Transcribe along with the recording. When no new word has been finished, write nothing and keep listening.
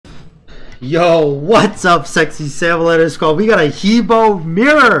Yo, what's up, sexy Samulator Skull? We got a Hebo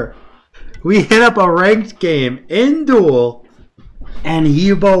mirror. We hit up a ranked game in Duel, and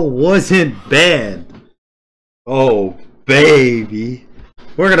Hebo wasn't banned. Oh, baby.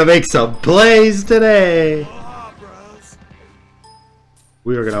 We're gonna make some plays today.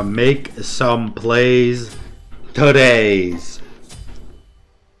 We are gonna make some plays today's.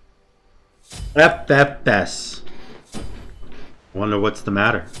 FFS. Wonder what's the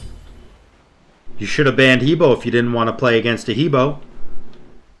matter. You should have banned Hebo if you didn't want to play against a Hebo.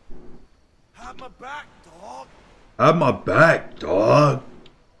 Have my back, dog. Have my back, dog.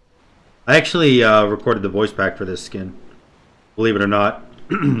 I actually recorded the voice pack for this skin. Believe it or not.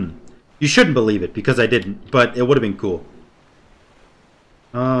 You shouldn't believe it because I didn't, but it would have been cool.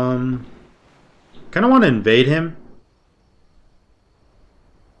 Kind of want to invade him.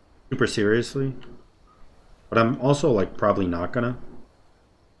 Super seriously. But I'm also like probably not gonna.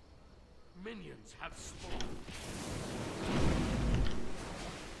 Minions have spawned.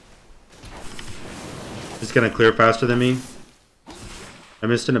 He's gonna clear faster than me. I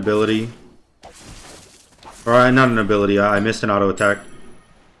missed an ability. Or not an ability, I missed an auto attack.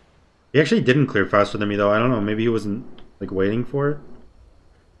 He actually didn't clear faster than me though. I don't know, maybe he wasn't like waiting for it.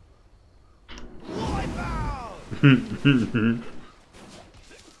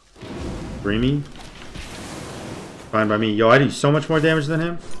 Dreamy? Fine by me. Yo, I do so much more damage than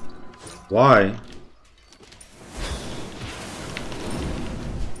him. Why?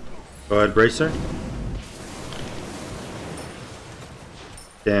 Go ahead, Bracer.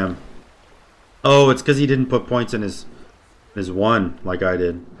 Damn. Oh, it's because he didn't put points in his one like I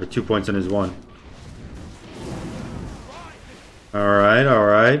did. Or 2 points in his one. Alright,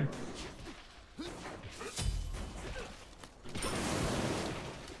 alright.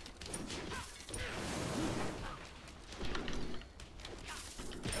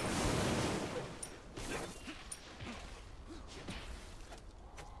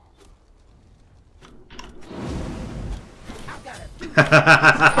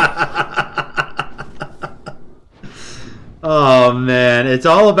 Oh man, it's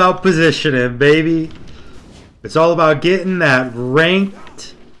all about positioning, baby. It's all about getting that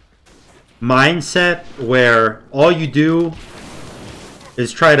ranked mindset where all you do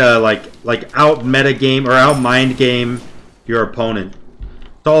is try to like out meta game or out mind game your opponent.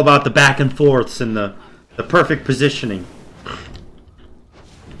 It's all about the back and forths and the perfect positioning.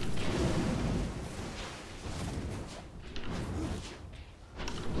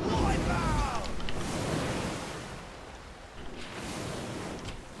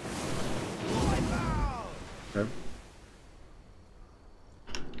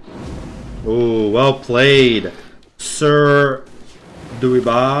 Ooh, well played, Sir Dewey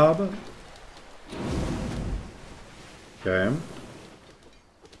Bob. Okay.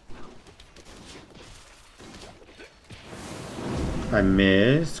 I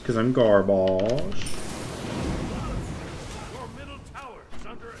missed because I'm garbage. Your middle tower is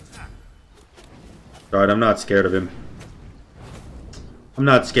under attack. God, I'm not scared of him. I'm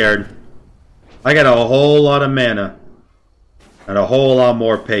not scared. I got a whole lot of mana and a whole lot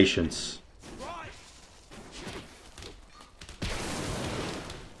more patience.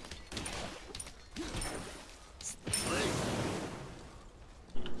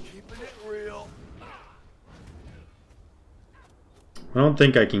 I don't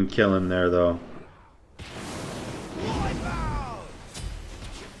think I can kill him there, though.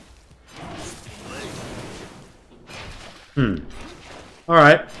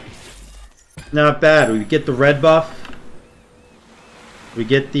 Alright. Not bad. We get the red buff. We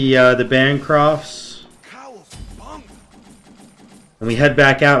get the Bancrofts. And we head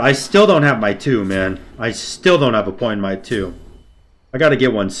back out. I still don't have my 2, man. I still don't have a point in my 2. I gotta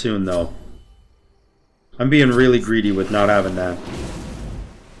get one soon, though. I'm being really greedy with not having that.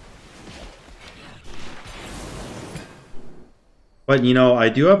 But, you know, I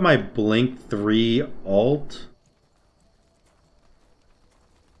do have my Blink 3 ult.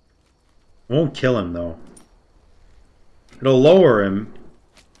 I won't kill him, though. It'll lower him.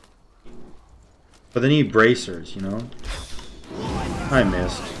 But they need bracers, you know? I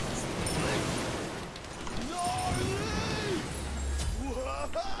missed.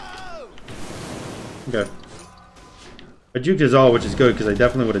 Okay. I juked his ult, which is good, because I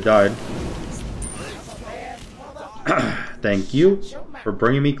definitely would have died. Thank you for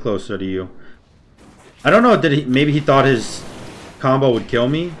bringing me closer to you. I don't know, maybe he thought his combo would kill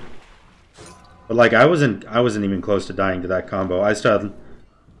me? But like I wasn't even close to dying to that combo. I still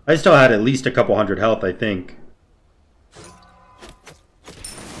had at least a couple hundred health, I think.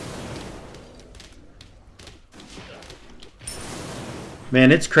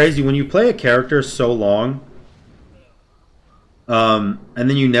 Man, it's crazy when you play a character so long, and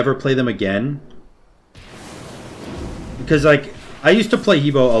then you never play them again. Because, like, I used to play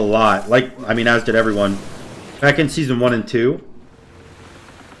Hebo a lot. Like, I mean, as did everyone. Back in Season 1 and 2.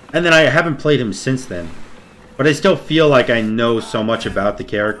 And then I haven't played him since then. But I still feel like I know so much about the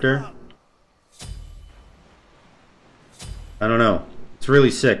character. I don't know. It's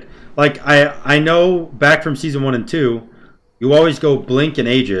really sick. Like, I know back from Season 1 and 2, you always go Blink and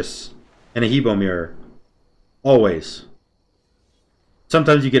Aegis and a Hebo mirror. Always.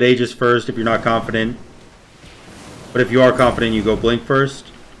 Sometimes you get Aegis first if you're not confident. But if you are confident, you go Blink first.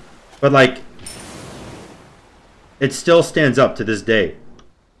 But, like, it still stands up to this day.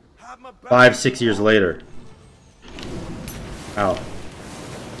 5, 6 years later. Ow.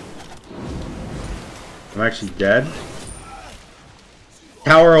 I'm actually dead.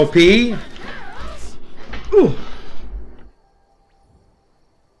 Tower OP. Ooh.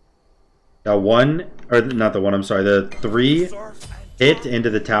 Got one, or not the one, I'm sorry, the 3 hit into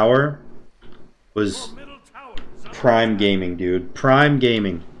the tower was prime gaming, dude. Prime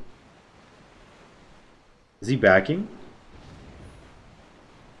gaming. Is he backing?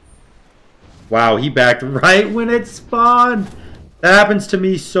 Wow, he backed right when it spawned. That happens to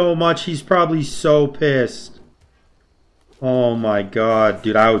me so much. He's probably so pissed. Oh my god,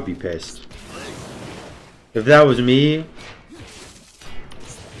 dude, I would be pissed. If that was me,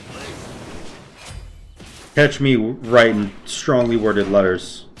 catch me writing strongly worded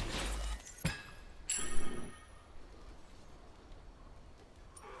letters.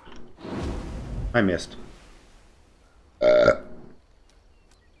 I missed.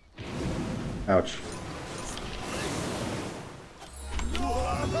 Ouch.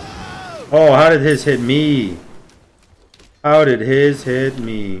 Oh, how did his hit me? How did his hit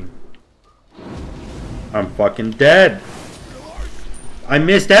me? I'm fucking dead. I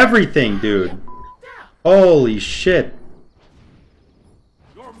missed everything, dude. Holy shit.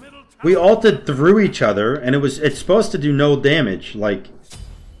 We ulted through each other, and it's supposed to do no damage. Like,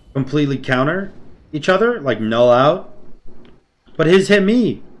 completely counter each other. Like, null out. But his hit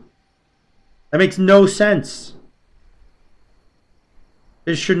me. That makes no sense.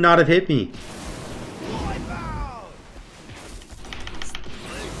 His should not have hit me.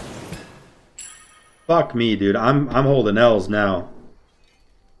 Fuck me, dude. I'm holding L's now.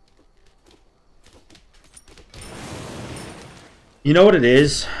 You know what it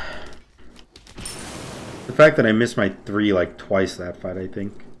is? The fact that I missed my 3 like twice that fight, I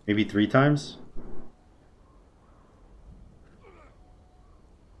think. Maybe 3 times?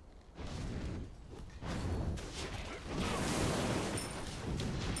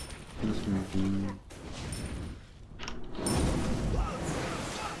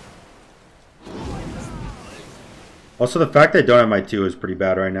 Also, the fact that I don't have my 2 is pretty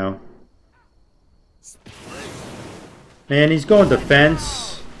bad right now. Man, he's going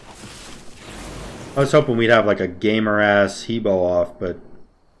defense. I was hoping we'd have like a gamer-ass Hebo off, but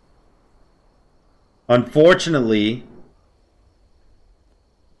unfortunately,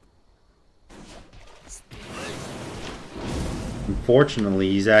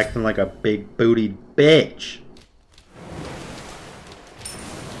 he's acting like a big bootied bitch.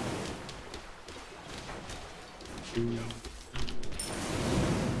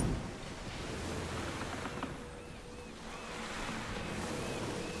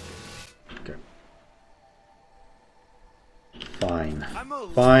 Okay.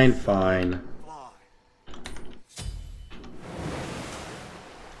 Fine. Fine.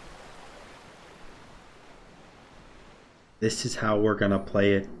 This is how we're gonna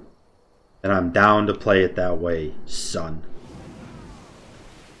play it. And I'm down to play it that way, son.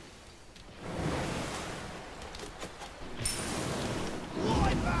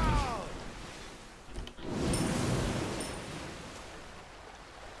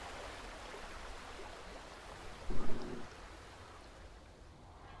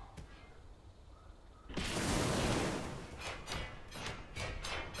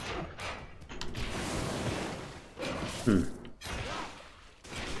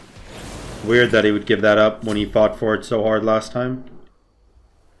 Weird that he would give that up when he fought for it so hard last time.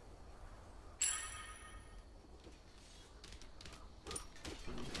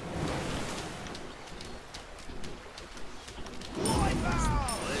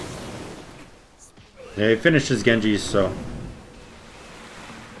 Yeah, he finished his Genjis, so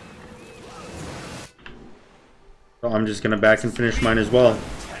I'm just gonna back and finish mine as well.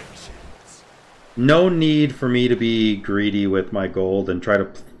 No need for me to be greedy with my gold and try to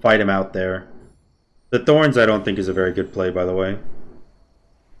fight him out there. The Thorns I don't think is a very good play, by the way.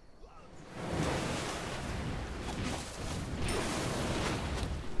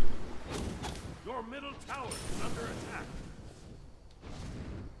 tower is under attack.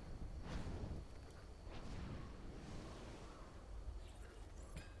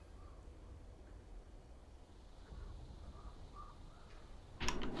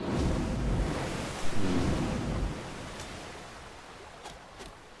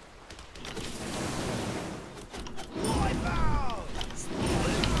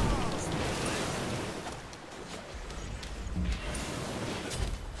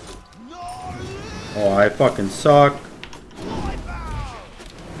 Oh, I fucking suck.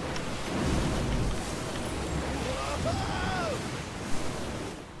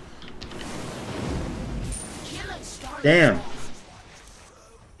 Damn.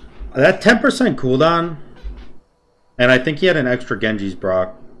 That 10% cooldown. And I think he had an extra Genji's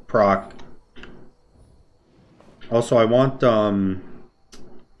proc. Also, I want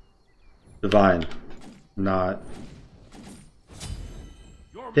Divine. Not.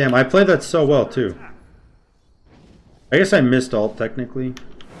 Damn, I played that so well too. I guess I missed ult technically.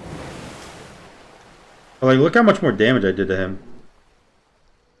 But like, look how much more damage I did to him.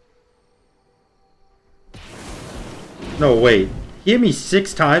 No, wait. He hit me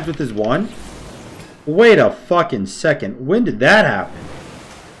 6 times with his one? Wait a fucking second. When did that happen?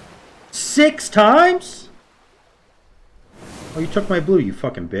 6 times? Oh, you took my blue, you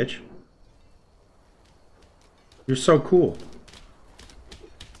fucking bitch. You're so cool.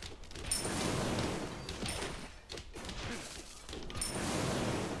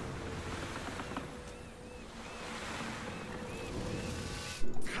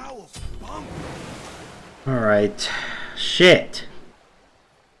 Alright. Shit.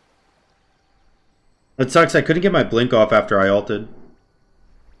 It sucks I couldn't get my blink off after I ulted.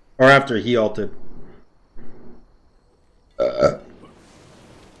 Or after he ulted. Of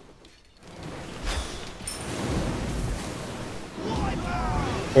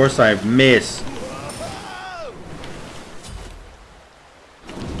course I missed.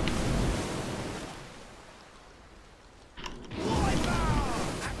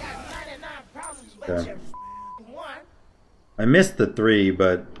 Okay. I missed the 3,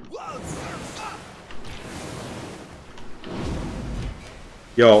 but...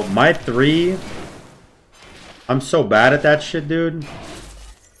 Yo, my 3... I'm so bad at that shit, dude.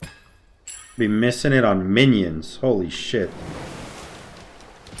 Be missing it on minions. Holy shit.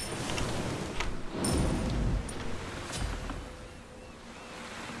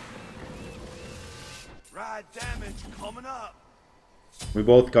 Ride damage coming up. We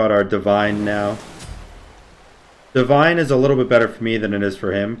both got our Divine now. Divine is a little bit better for me than it is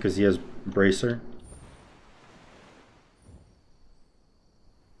for him because he has Bracer.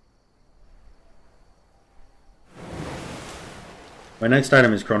 My next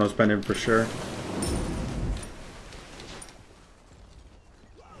item is Chronos Pendant for sure.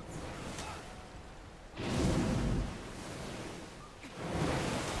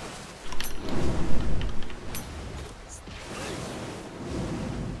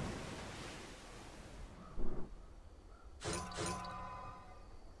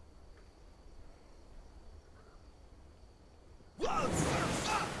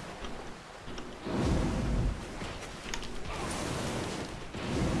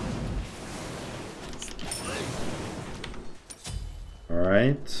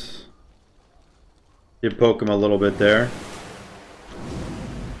 Alright. Did poke him a little bit there.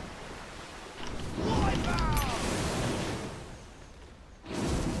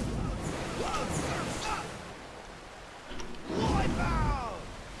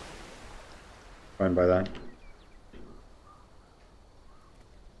 Fine by that.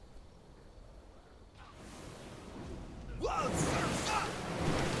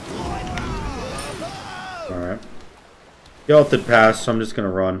 Alright. He ulted past, so I'm just gonna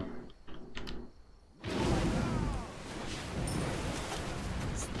run.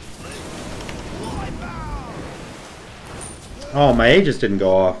 Oh, my Aegis didn't go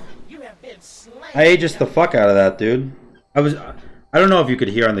off. I Aegis the fuck out of that, dude. I don't know if you could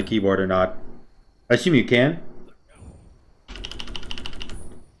hear on the keyboard or not. I assume you can.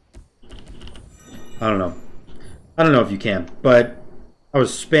 I don't know. I don't know if you can, but I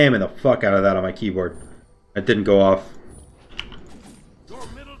was spamming the fuck out of that on my keyboard. It didn't go off.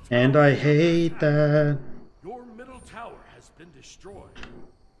 And I hate that. Your middle tower has been destroyed.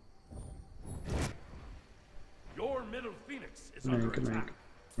 Your middle phoenix is under attack.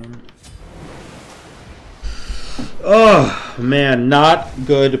 Oh, man, not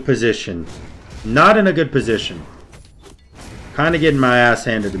good position. Not in a good position. Kind of getting my ass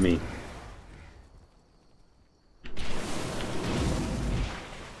handed to me.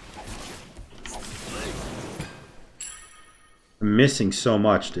 I'm missing so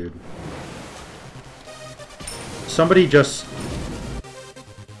much, dude. somebody just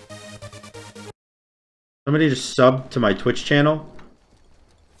subbed to my Twitch channel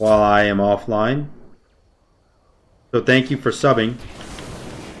while I am offline. So thank you for subbing,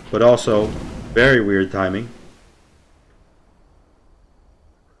 but also very weird timing.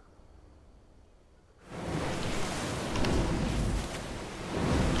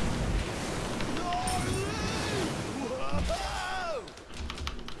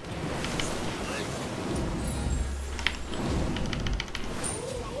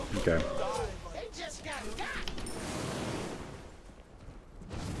 Okay.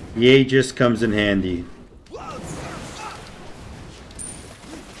 The Aegis comes in handy.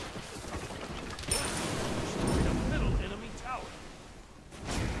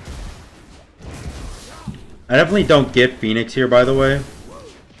 I definitely don't get Phoenix here, by the way.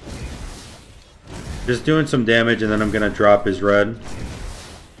 Just doing some damage and then I'm gonna drop his red.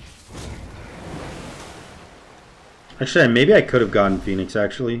 Actually, maybe I could have gotten Phoenix,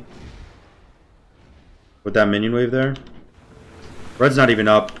 actually. With that minion wave there. Red's not even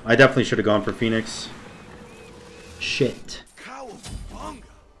up. I definitely should have gone for Phoenix. Shit.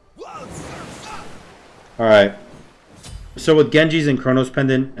 Alright. So with Genji's and Chronos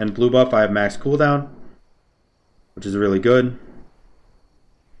Pendant and blue buff, I have max cooldown, which is really good.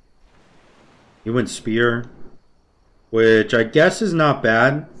 He went Spear, which I guess is not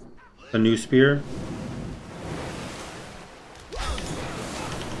bad. A new Spear.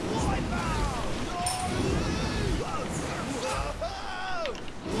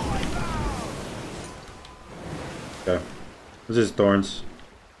 Okay. This is Thorns.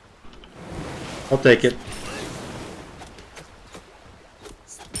 I'll take it.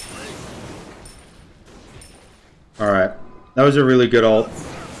 Alright. That was a really good ult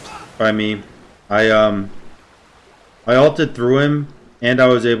by me. I ulted through him and I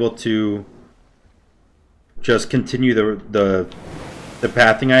was able to just continue the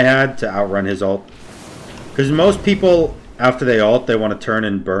pathing I had to outrun his ult. Because most people, after they ult, they want to turn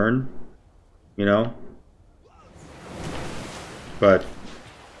and burn. You know? But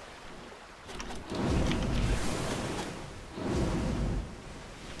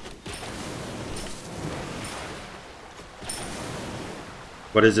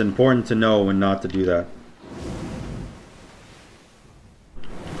it's important to know when not to do that.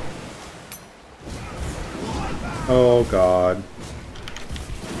 Oh god.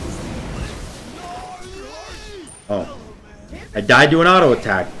 Oh. I died to an auto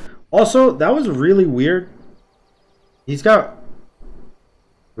attack. Also, that was really weird. He's got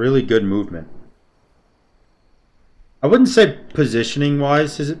really good movement. I wouldn't say positioning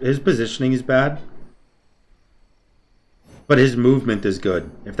wise, his positioning is bad. But his movement is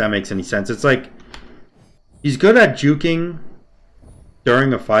good, if that makes any sense. It's like, he's good at juking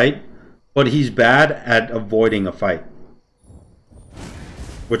during a fight, but he's bad at avoiding a fight.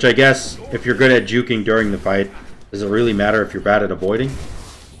 Which I guess, if you're good at juking during the fight, does it really matter if you're bad at avoiding?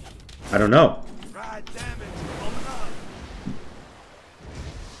 I don't know.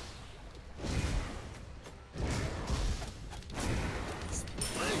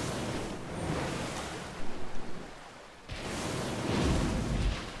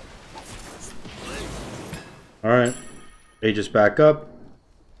 Alright. They just back up.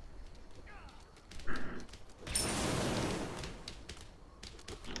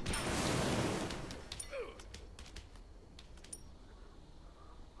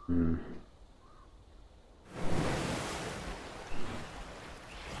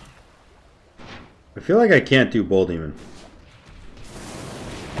 I feel like I can't do Bull Demon.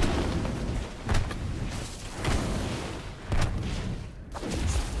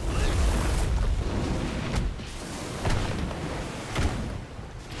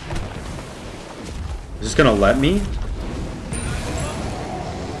 Is this gonna let me?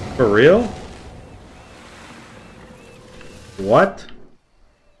 For real? What?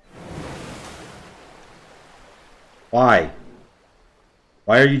 Why?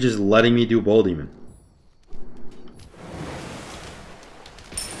 Why are you just letting me do Bull Demon?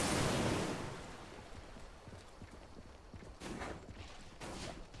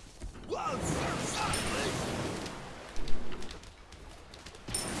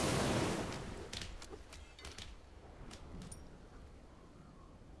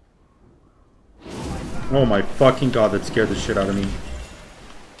 Oh my fucking god, that scared the shit out of me.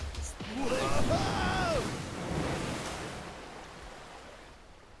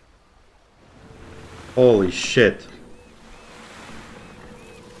 Holy shit.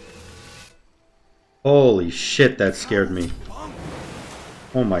 Holy shit, that scared me.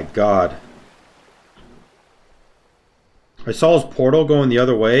 Oh my god. I saw his portal going the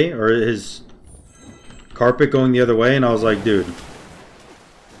other way, or his carpet going the other way, and I was like, dude,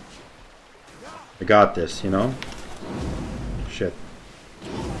 I got this, you know? Shit.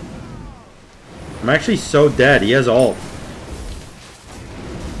 I'm actually so dead. He has ult.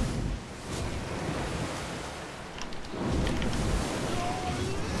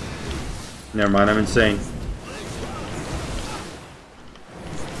 Never mind, I'm insane.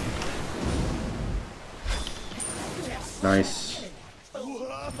 Nice.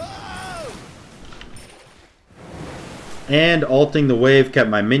 And ulting the wave kept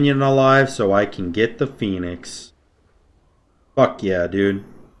my minion alive so I can get the Phoenix. Fuck yeah, dude.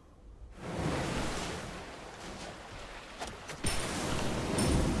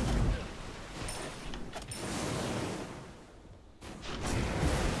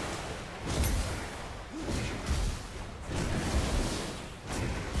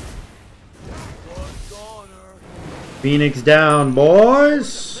 Phoenix down,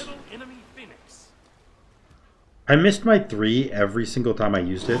 boys! I missed my 3 every single time I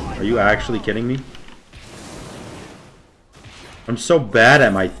used it. Are you actually kidding me? I'm so bad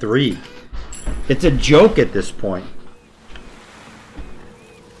at my 3. It's a joke at this point.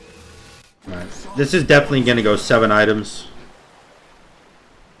 Alright. This is definitely going to go 7 items.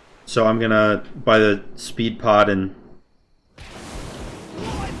 So I'm going to buy the speed pod and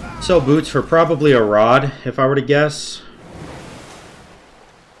sell boots for probably a rod, if I were to guess.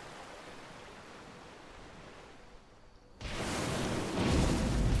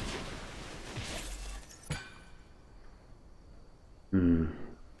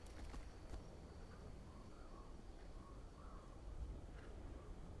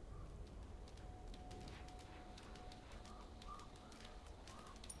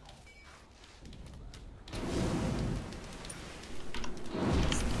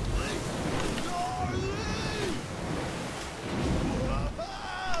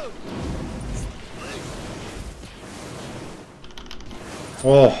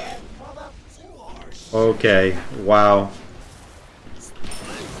 Oh. Okay. Wow.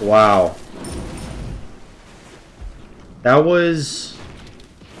 Wow. That was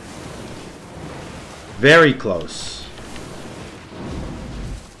very close.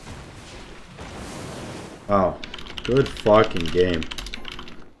 Wow. Good fucking game.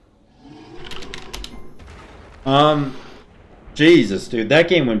 Jesus, dude. That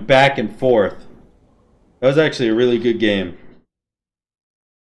game went back and forth. That was actually a really good game.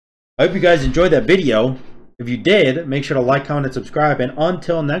 I hope you guys enjoyed that video. If you did, make sure to like, comment, and subscribe. And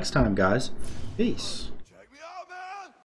until next time, guys, peace.